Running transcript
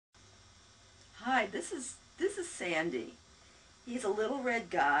Hi, this is Sandy. He's a little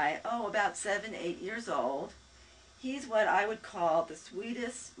red guy, about 7, 8 years old. He's what I would call the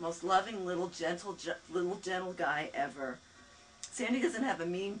sweetest, most loving little gentle guy ever. Sandy doesn't have a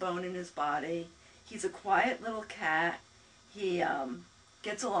mean bone in his body. He's a quiet little cat. He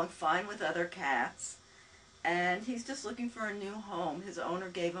gets along fine with other cats, and he's just looking for a new home. His owner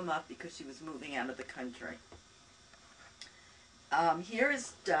gave him up because she was moving out of the country. Here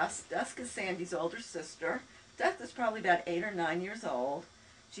is Dusk. Dusk is Sandy's older sister. Dusk is probably about 8 or 9 years old.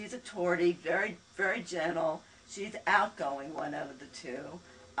 She's a tortie, very, very gentle. She's outgoing, one out of the two.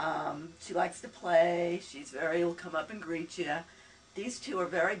 She likes to play. Will come up and greet you. These two are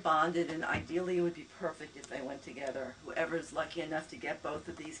very bonded, and ideally it would be perfect if they went together. Whoever is lucky enough to get both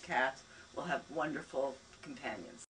of these cats will have wonderful companions.